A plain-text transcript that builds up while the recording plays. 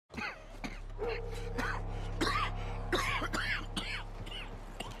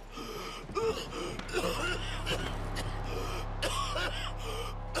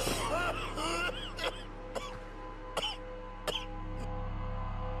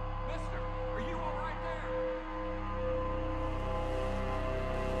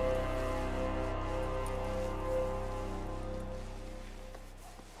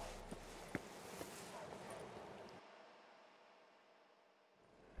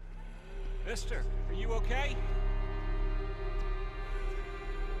Mister, are you okay?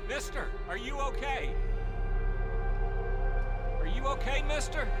 Mister, are you okay? Are you okay,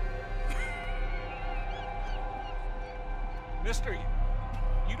 mister? Mister,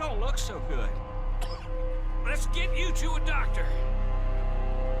 you don't look so good. Let's get you to a doctor.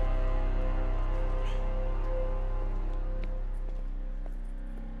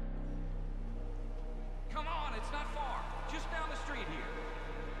 Come on, it's not far. Just down the street here.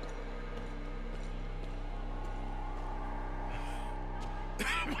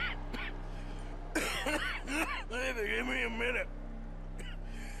 Give me a minute.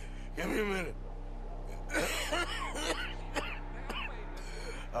 Give me a minute.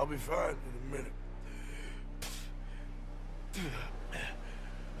 I'll be fine in a minute.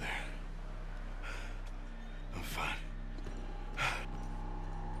 I'm fine.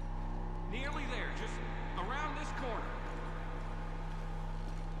 Nearly there, just around this corner.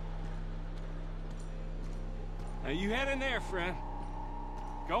 Now you head in there, friend.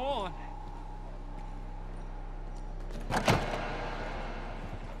 Go on.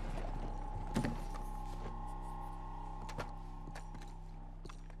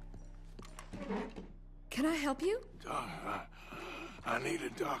 Can I help you? I need a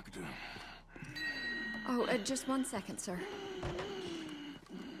doctor. Oh, just 1 second, sir.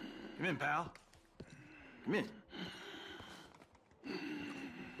 Come in, pal. Come in.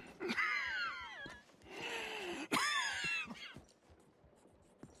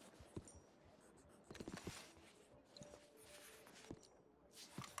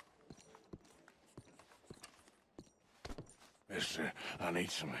 Mister, I need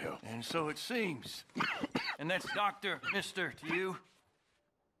some help. And so it seems. And that's Dr. Mister to you?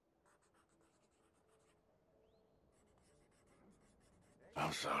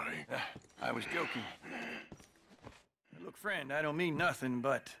 I'm sorry. I was joking. Look, friend, I don't mean nothing,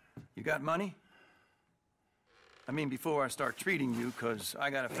 but you got money? I mean, before I start treating you, 'cause I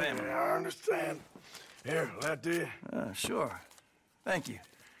got a family. Yeah, I understand. Here, that do you? Sure. Thank you.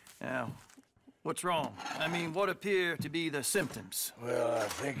 Now, what's wrong? I mean, what appear to be the symptoms? Well, I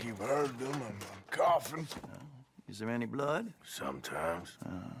think you've heard them. I'm coughing. Is there any blood? Sometimes.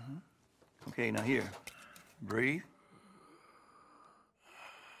 Okay, now here. Breathe.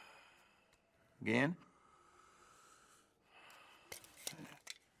 Again.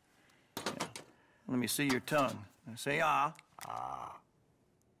 Yeah. Let me see your tongue. Now say ah. Ah.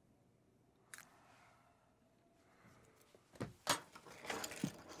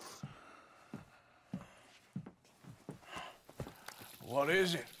 What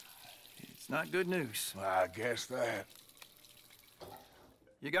is it? It's not good news. Well, I guess that.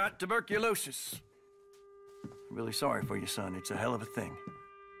 You got tuberculosis. Really sorry for you, son. It's a hell of a thing.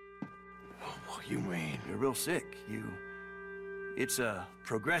 What do you mean? You're real sick. It's a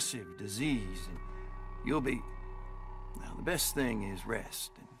progressive disease, and you'll be... Now, the best thing is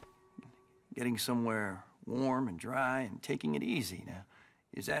rest, and getting somewhere warm and dry and taking it easy. Now,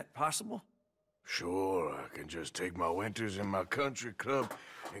 is that possible? Sure, I can just take my winters in my country club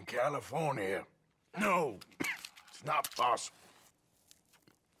in California. No, it's not possible.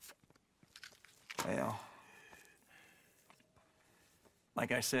 Well,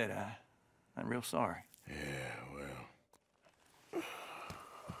 like I said, I'm real sorry. Yeah, well...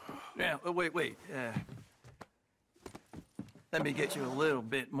 Now, wait. Let me get you a little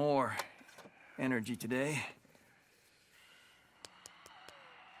bit more energy today.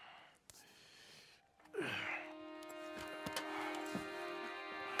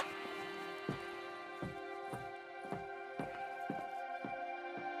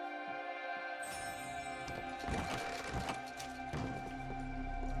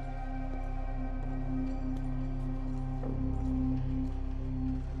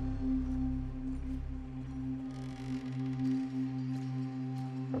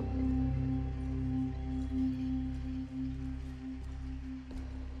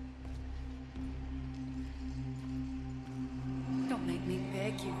 Don't make me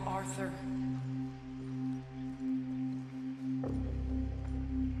beg you, Arthur.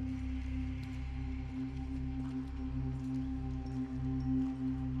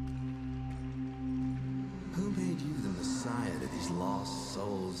 Who made you the Messiah to these lost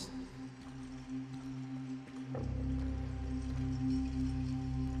souls?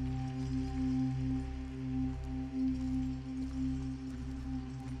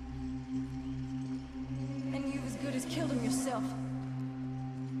 And you've as good as killed him yourself.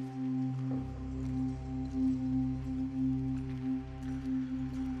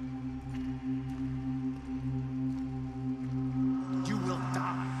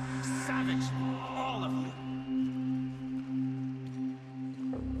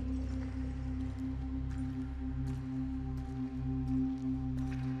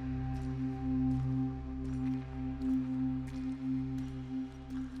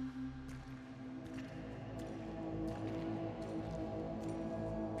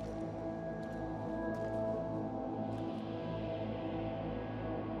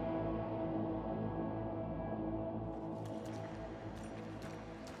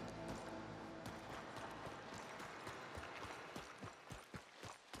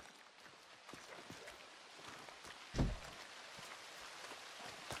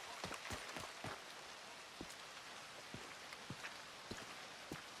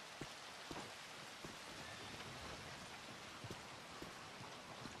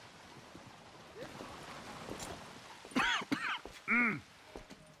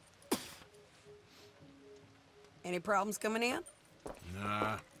 Any problems coming in?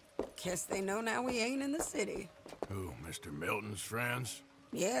 Nah. Guess they know now we ain't in the city. Who, Mr. Milton's friends?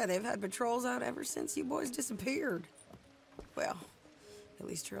 Yeah, they've had patrols out ever since you boys disappeared. Well, at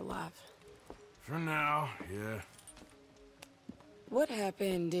least you're alive. For now, yeah. What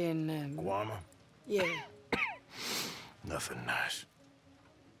happened in, Guama? Yeah. Nothing nice.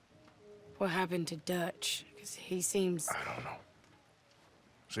 What happened to Dutch? Because he seems... I don't know.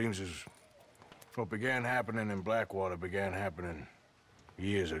 Seems as what began happening in Blackwater began happening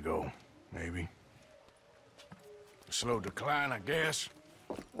years ago, maybe. A slow decline, I guess.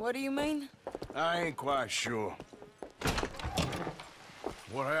 What do you mean? I ain't quite sure.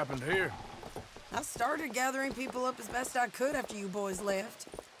 What happened here? I started gathering people up as best I could after you boys left.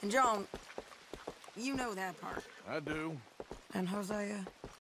 And John, you know that part. I do. And Hosea?